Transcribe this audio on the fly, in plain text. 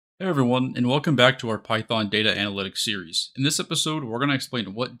Hey everyone, and welcome back to our Python data analytics series. In this episode, we're going to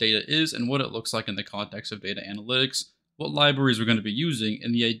explain what data is and what it looks like in the context of data analytics, what libraries we're going to be using,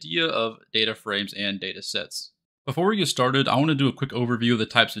 and the idea of data frames and data sets. Before we get started, I want to do a quick overview of the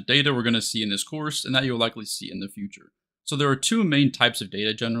types of data we're going to see in this course and that you'll likely see in the future. So there are two main types of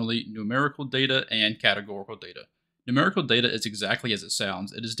data generally, numerical data and categorical data. Numerical data is exactly as it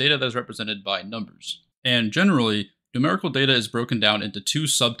sounds. It is data that is represented by numbers. And generally, numerical data is broken down into two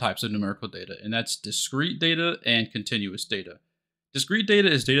subtypes of numerical data, and that's discrete data and continuous data. Discrete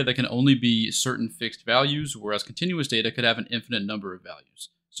data is data that can only be certain fixed values, whereas continuous data could have an infinite number of values.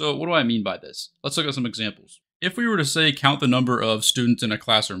 So what do I mean by this? Let's look at some examples. If we were to say count the number of students in a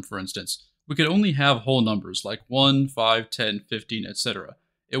classroom, for instance, we could only have whole numbers like 1, 5, 10, 15, etc.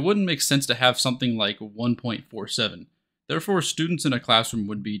 It wouldn't make sense to have something like 1.47. Therefore, students in a classroom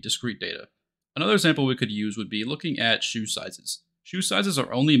would be discrete data. Another example we could use would be looking at shoe sizes. Shoe sizes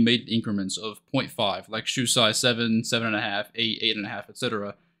are only made in increments of 0.5, like shoe size 7, 7.5, 8, 8.5,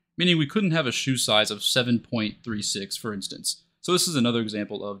 etc., meaning we couldn't have a shoe size of 7.36, for instance. So this is another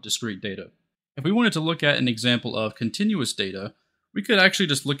example of discrete data. If we wanted to look at an example of continuous data, we could actually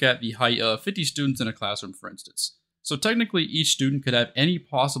just look at the height of 50 students in a classroom, for instance. So technically, each student could have any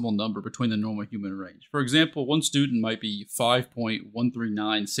possible number between the normal human range. For example, one student might be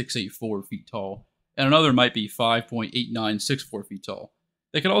 5.139684 feet tall, and another might be 5.8964 feet tall.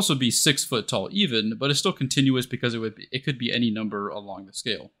 They could also be 6 foot tall even, but it's still continuous because it could be any number along the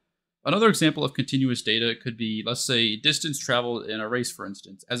scale. Another example of continuous data could be, let's say, distance traveled in a race, for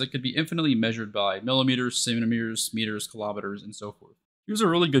instance, as it could be infinitely measured by millimeters, centimeters, meters, kilometers, and so forth. Here's a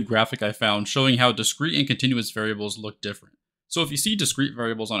really good graphic I found showing how discrete and continuous variables look different. So if you see discrete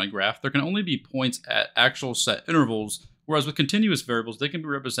variables on a graph, there can only be points at actual set intervals, whereas with continuous variables, they can be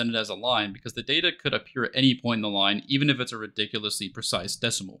represented as a line because the data could appear at any point in the line, even if it's a ridiculously precise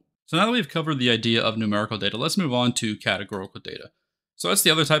decimal. So now that we've covered the idea of numerical data, let's move on to categorical data. So that's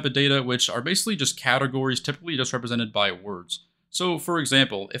the other type of data, which are basically just categories, typically just represented by words. So, for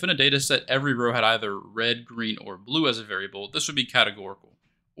example, if in a dataset every row had either red, green, or blue as a variable, this would be categorical.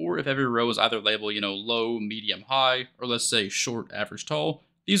 Or if every row is either labeled, low, medium, high, or let's say short, average, tall,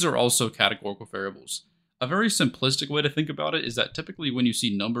 these are also categorical variables. A very simplistic way to think about it is that typically when you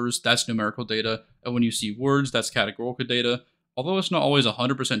see numbers, that's numerical data, and when you see words, that's categorical data. Although it's not always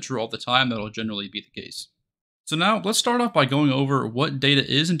 100% true all the time, that'll generally be the case. So now, let's start off by going over what data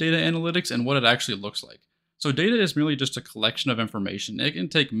is in data analytics and what it actually looks like. So data is merely just a collection of information. It can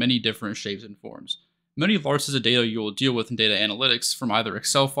take many different shapes and forms. Many large sets of data you will deal with in data analytics from either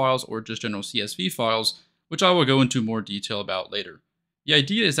Excel files or just general CSV files, which I will go into more detail about later. The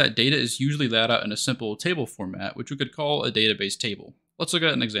idea is that data is usually laid out in a simple table format, which we could call a database table. Let's look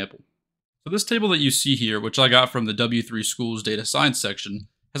at an example. So this table that you see here, which I got from the W3 School's data science section,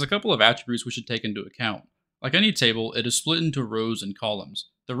 has a couple of attributes we should take into account. Like any table, it is split into rows and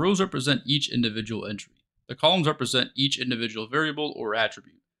columns. The rows represent each individual entry. The columns represent each individual variable or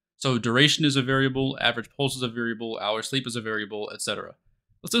attribute. So duration is a variable, average pulse is a variable, hour sleep is a variable, etc.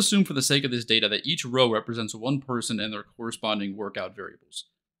 Let's assume for the sake of this data that each row represents one person and their corresponding workout variables.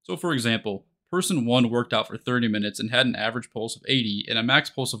 So for example, person 1 worked out for 30 minutes and had an average pulse of 80 and a max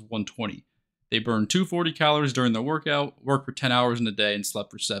pulse of 120. They burned 240 calories during their workout, worked for 10 hours in a day, and slept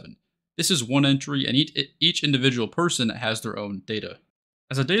for 7. This is one entry, and each individual person has their own data.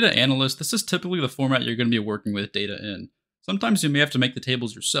 As a data analyst, this is typically the format you're going to be working with data in. Sometimes you may have to make the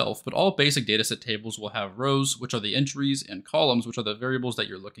tables yourself, but all basic dataset tables will have rows, which are the entries, and columns, which are the variables that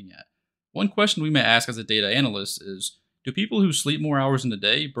you're looking at. One question we may ask as a data analyst is, do people who sleep more hours in a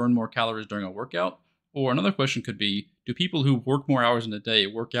day burn more calories during a workout? Or another question could be, do people who work more hours in a day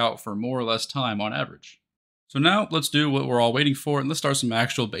work out for more or less time on average? So now let's do what we're all waiting for, and let's start some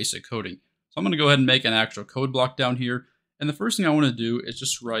actual basic coding. So I'm going to go ahead and make an actual code block down here. And the first thing I want to do is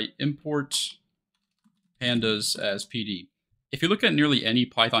just write import pandas as PD. If you look at nearly any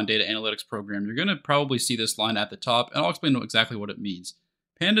Python data analytics program, you're going to probably see this line at the top, and I'll explain exactly what it means.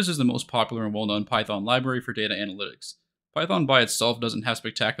 Pandas is the most popular and well-known Python library for data analytics. Python by itself doesn't have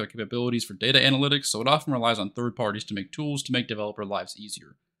spectacular capabilities for data analytics, so it often relies on third parties to make tools to make developer lives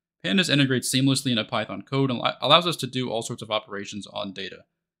easier. Pandas integrates seamlessly into Python code and allows us to do all sorts of operations on data.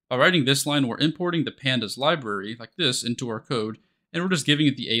 By writing this line, we're importing the pandas library, like this, into our code, and we're just giving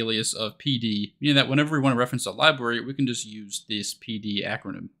it the alias of PD, meaning that whenever we want to reference a library, we can just use this PD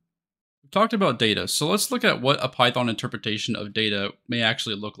acronym. We've talked about data, so let's look at what a Python interpretation of data may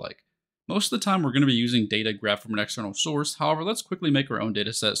actually look like. Most of the time, we're going to be using data graphed from an external source. However, let's quickly make our own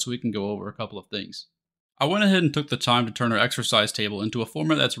data set so we can go over a couple of things. I went ahead and took the time to turn our exercise table into a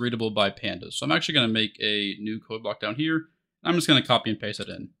format that's readable by pandas. So I'm actually going to make a new code block down here. And I'm just going to copy and paste it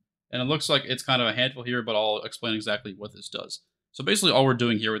in. And it looks like it's kind of a handful here, but I'll explain exactly what this does. So basically all we're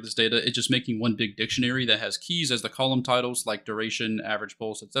doing here with this data is just making one big dictionary that has keys as the column titles like duration, average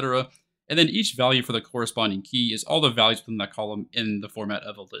pulse, etc. And then each value for the corresponding key is all the values within that column in the format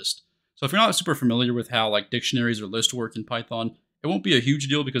of a list. So if you're not super familiar with how like dictionaries or lists work in Python, it won't be a huge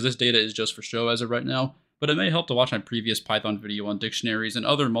deal because this data is just for show as of right now, but it may help to watch my previous Python video on dictionaries and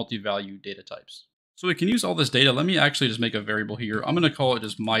other multi-value data types. So we can use all this data. Let me actually just make a variable here. I'm going to call it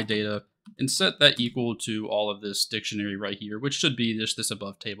just my data and set that equal to all of this dictionary right here, which should be just this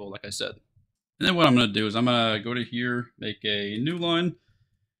above table, like I said. And then what I'm going to do is I'm going to go to here, make a new line,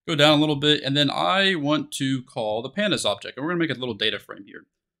 go down a little bit, and then I want to call the pandas object, and we're going to make a little data frame here.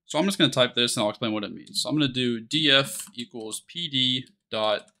 So I'm just going to type this and I'll explain what it means. So I'm going to do df equals pd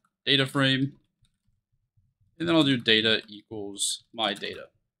dot data frame, and then I'll do data equals my data.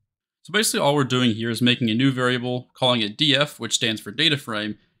 So basically all we're doing here is making a new variable, calling it df, which stands for data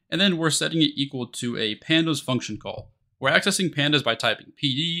frame, and then we're setting it equal to a pandas function call. We're accessing pandas by typing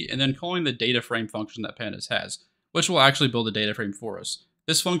pd and then calling the data frame function that pandas has, which will actually build a data frame for us.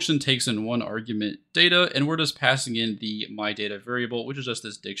 This function takes in one argument data, and we're just passing in the my data variable, which is just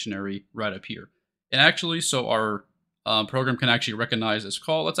this dictionary right up here. And actually, so our program can actually recognize this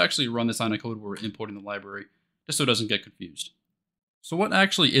call, let's actually run this line of code where we're importing the library, just so it doesn't get confused. So what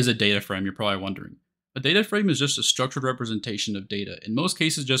actually is a data frame, you're probably wondering. A data frame is just a structured representation of data, in most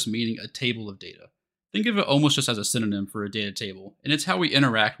cases just meaning a table of data. Think of it almost just as a synonym for a data table, and it's how we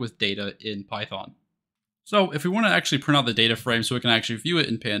interact with data in Python. So if we want to actually print out the data frame so we can actually view it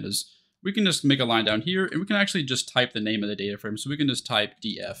in pandas, we can just make a line down here, and we can actually just type the name of the data frame. So we can just type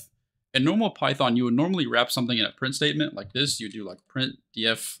df. In normal Python, you would normally wrap something in a print statement like this. You do like print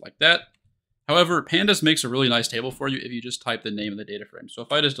df like that. However, pandas makes a really nice table for you if you just type the name of the data frame. So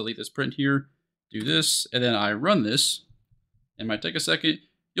if I just delete this print here, do this, and then I run this, it might take a second,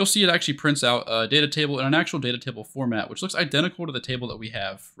 you'll see it actually prints out a data table in an actual data table format, which looks identical to the table that we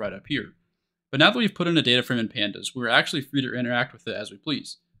have right up here. But now that we've put in a data frame in pandas, we're actually free to interact with it as we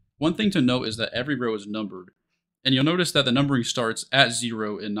please. One thing to note is that every row is numbered, and you'll notice that the numbering starts at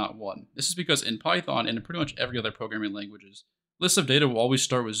 0 and not 1. This is because in Python and in pretty much every other programming languages, lists of data will always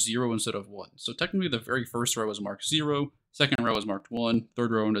start with 0 instead of 1. So technically the very first row is marked 0, second row is marked 1,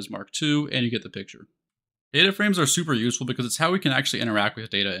 third row is marked 2, and you get the picture. Data frames are super useful because it's how we can actually interact with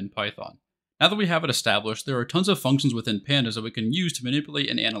data in Python. Now that we have it established, there are tons of functions within pandas that we can use to manipulate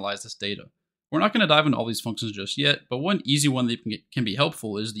and analyze this data. We're not going to dive into all these functions just yet, but one easy one that can be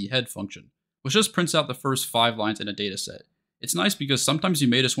helpful is the head function, which just prints out the first 5 lines in a dataset. It's nice because sometimes you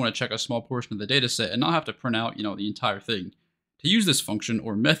may just want to check a small portion of the dataset and not have to print out, the entire thing. To use this function,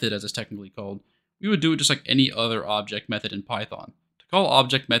 or method as it's technically called, we would do it just like any other object method in Python. To call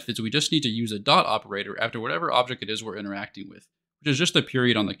object methods, we just need to use a dot operator after whatever object it is we're interacting with, which is just a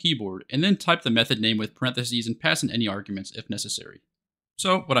period on the keyboard, and then type the method name with parentheses and pass in any arguments if necessary.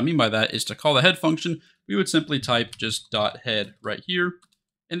 So what I mean by that is to call the head function, we would simply type just .head right here,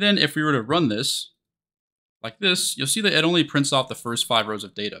 and then if we were to run this, like this, you'll see that it only prints off the first 5 rows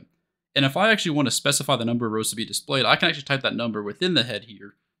of data. And if I actually want to specify the number of rows to be displayed, I can actually type that number within the head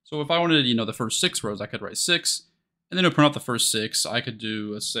here. So if I wanted, the first 6 rows, I could write 6, and then it would print out the first 6. I could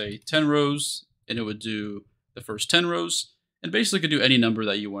do, let's say, 10 rows, and it would do the first 10 rows, and basically could do any number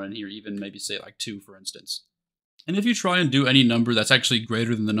that you want in here, even maybe say like 2, for instance. And if you try and do any number that's actually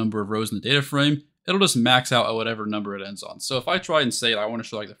greater than the number of rows in the data frame, it'll just max out at whatever number it ends on. So if I try and say I want to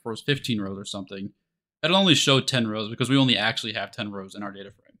show like the first 15 rows or something, it'll only show 10 rows because we only actually have 10 rows in our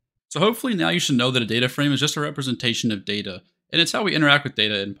data frame. So hopefully now you should know that a data frame is just a representation of data, and it's how we interact with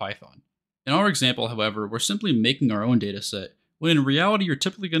data in Python. In our example, however, we're simply making our own data set, when in reality you're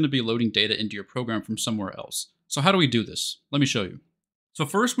typically going to be loading data into your program from somewhere else. So how do we do this? Let me show you. So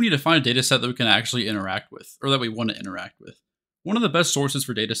first we need to find a data set that we can actually interact with, or that we want to interact with. One of the best sources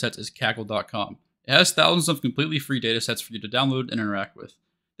for datasets is Kaggle.com. It has thousands of completely free datasets for you to download and interact with.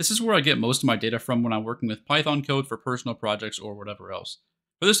 This is where I get most of my data from when I'm working with Python code for personal projects or whatever else.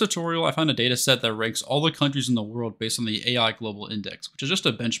 For this tutorial, I found a dataset that ranks all the countries in the world based on the AI Global Index, which is just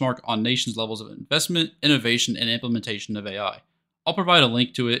a benchmark on nations' levels of investment, innovation, and implementation of AI. I'll provide a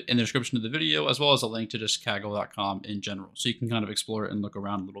link to it in the description of the video, as well as a link to just Kaggle.com in general, so you can kind of explore it and look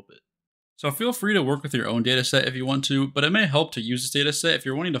around a little bit. So feel free to work with your own dataset if you want to, but it may help to use this dataset if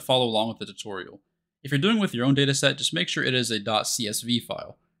you're wanting to follow along with the tutorial. If you're doing with your own dataset, just make sure it is a .csv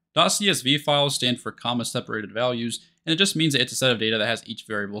file. .csv files stand for comma-separated values, and it just means that it's a set of data that has each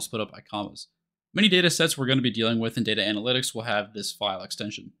variable split up by commas. Many datasets we're going to be dealing with in data analytics will have this file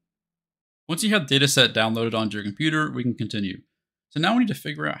extension. Once you have the dataset downloaded onto your computer, we can continue. So now we need to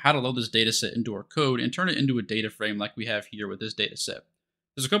figure out how to load this dataset into our code and turn it into a data frame like we have here with this dataset.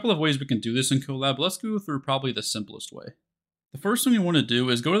 There's a couple of ways we can do this in Colab. Let's go through probably the simplest way. The first thing we want to do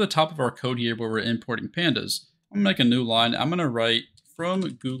is go to the top of our code here where we're importing pandas. I'm going to make a new line. I'm going to write from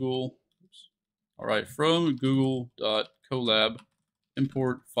Google, from google.colab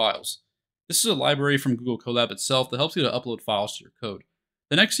import files. This is a library from Google Colab itself that helps you to upload files to your code.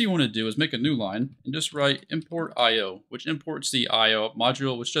 The next thing you want to do is make a new line and just write import IO, which imports the IO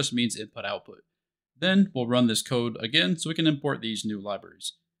module, which just means input output. Then we'll run this code again so we can import these new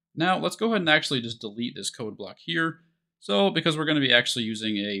libraries. Now let's go ahead and actually just delete this code block here. So because we're going to be actually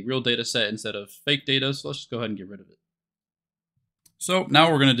using a real data set instead of fake data, so let's just go ahead and get rid of it. So now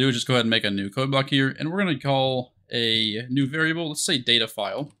what we're going to do is just go ahead and make a new code block here, and we're going to call a new variable, let's say data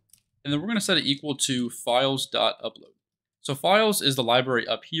file, and then we're going to set it equal to files.upload. So files is the library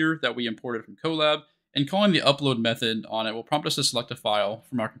up here that we imported from Colab, and calling the upload method on it will prompt us to select a file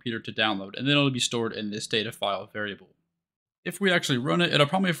from our computer to download, and then it'll be stored in this data file variable. If we actually run it, it'll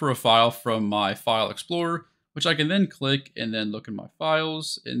prompt me for a file from my file explorer, which I can then click and then look in my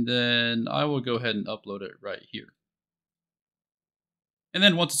files, and then I will go ahead and upload it right here. And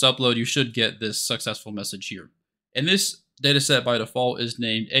then once it's uploaded, you should get this successful message here. And this dataset by default is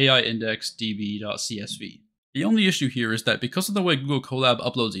named AIIndexDB.csv. The only issue here is that because of the way Google Colab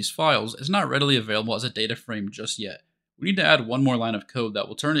uploads these files, it's not readily available as a data frame just yet. We need to add one more line of code that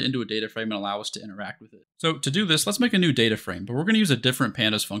will turn it into a data frame and allow us to interact with it. So to do this, let's make a new data frame, but we're going to use a different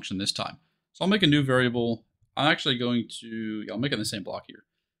pandas function this time. So I'll make a new variable. I'm actually going to, I'll make it in the same block here.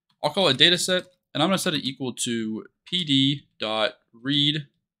 I'll call it dataset, and I'm going to set it equal to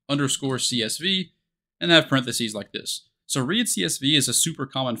pd.read_CSV and have parentheses like this. So read CSV is a super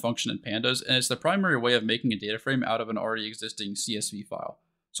common function in pandas, and it's the primary way of making a data frame out of an already existing CSV file.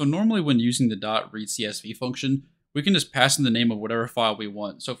 So normally when using the .read CSV function, we can just pass in the name of whatever file we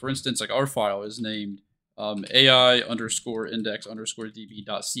want. So for instance, like our file is named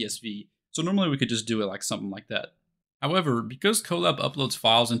AI_index_db.csv. So normally we could just do it like something like that. However, because Colab uploads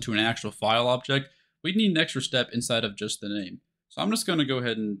files into an actual file object, we need an extra step inside of just the name. So I'm just going to go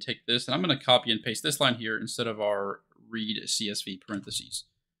ahead and take this, and I'm going to copy and paste this line here instead of our read CSV parentheses.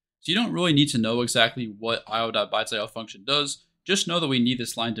 So you don't really need to know exactly what io.bytesIO function does, just know that we need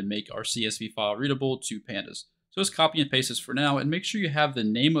this line to make our CSV file readable to pandas. So just copy and paste this for now, and make sure you have the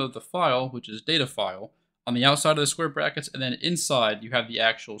name of the file, which is data file, on the outside of the square brackets, and then inside you have the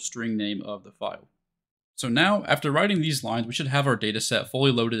actual string name of the file. So now, after writing these lines, we should have our data set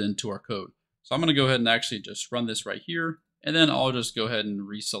fully loaded into our code. So I'm going to go ahead and actually just run this right here, and then I'll just go ahead and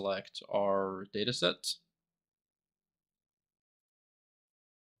reselect our data set.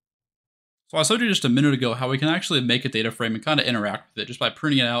 So I showed you just a minute ago how we can actually make a data frame and kind of interact with it just by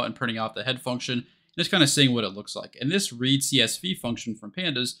printing it out and printing out the head function and just kind of seeing what it looks like. And this read CSV function from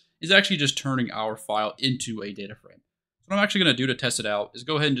pandas is actually just turning our file into a data frame. So what I'm actually going to do to test it out is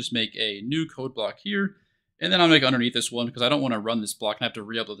go ahead and just make a new code block here, and then I'll make underneath this one because I don't want to run this block and have to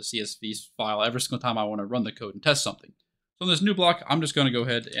re-upload the CSV file every single time I want to run the code and test something. So in this new block, I'm just going to go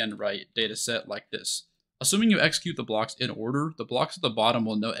ahead and write dataset like this. Assuming you execute the blocks in order, the blocks at the bottom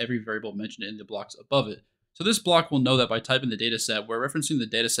will know every variable mentioned in the blocks above it. So this block will know that by typing the dataset, we're referencing the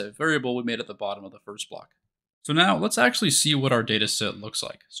dataset variable we made at the bottom of the first block. So now let's actually see what our dataset looks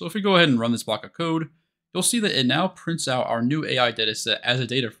like. So if we go ahead and run this block of code, you'll see that it now prints out our new AI dataset as a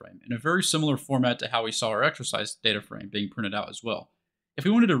data frame in a very similar format to how we saw our exercise data frame being printed out as well. If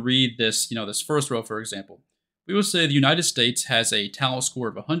we wanted to read this, this first row, for example, we would say the United States has a talent score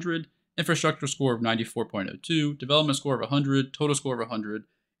of 100, infrastructure score of 94.02, development score of 100, total score of 100,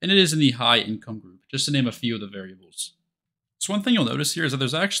 and it is in the high income group, just to name a few of the variables. So one thing you'll notice here is that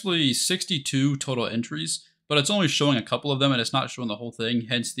there's actually 62 total entries, but it's only showing a couple of them and it's not showing the whole thing,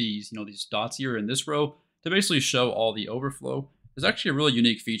 hence these, these dots here in this row to basically show all the overflow. There's actually a really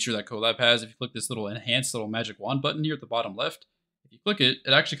unique feature that Colab has. If you click this little enhance little magic wand button here at the bottom left, if you click it,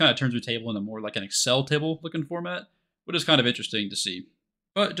 it actually kind of turns your table into more like an Excel table looking format, which is kind of interesting to see.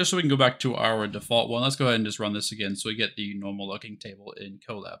 But just so we can go back to our default one, let's go ahead and just run this again so we get the normal looking table in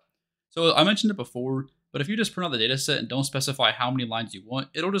Colab. So I mentioned it before, but if you just print out the dataset and don't specify how many lines you want,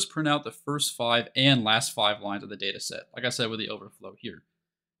 it'll just print out the first 5 and last 5 lines of the dataset, like I said with the overflow here.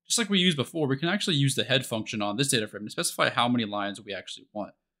 Just like we used before, we can actually use the head function on this data frame to specify how many lines we actually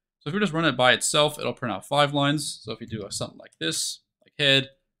want. So if we just run it by itself, it'll print out 5 lines. So if you do something like this, like head,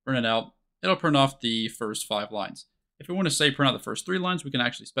 run it out, it'll print off the first 5 lines. If we want to say print out the first 3 lines, we can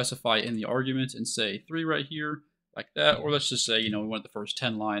actually specify in the argument and say 3 right here, like that. Or let's just say, we want the first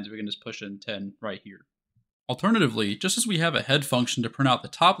 10 lines, we can just push in 10 right here. Alternatively, just as we have a head function to print out the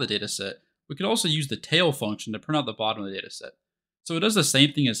top of the dataset, we could also use the tail function to print out the bottom of the dataset. So it does the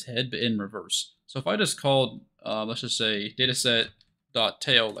same thing as head, but in reverse. So if I just called, let's just say dataset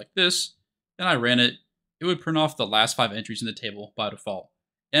tail like this, and I ran it, it would print off the last 5 entries in the table by default.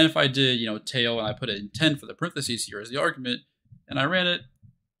 And if I did, tail and I put it in 10 for the parentheses here as the argument, and I ran it,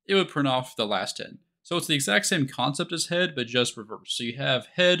 it would print off the last 10. So it's the exact same concept as head, but just reversed. So you have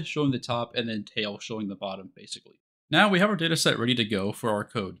head showing the top and then tail showing the bottom, basically. Now we have our data set ready to go for our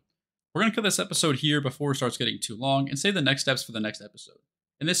code. We're going to cut this episode here before it starts getting too long and save the next steps for the next episode.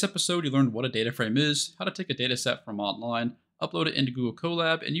 In this episode, you learned what a data frame is, how to take a data set from online, upload it into Google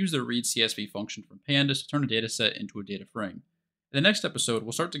Colab, and use the read CSV function from Pandas to turn a data set into a data frame. In the next episode,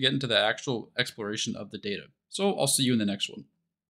 we'll start to get into the actual exploration of the data. So I'll see you in the next one.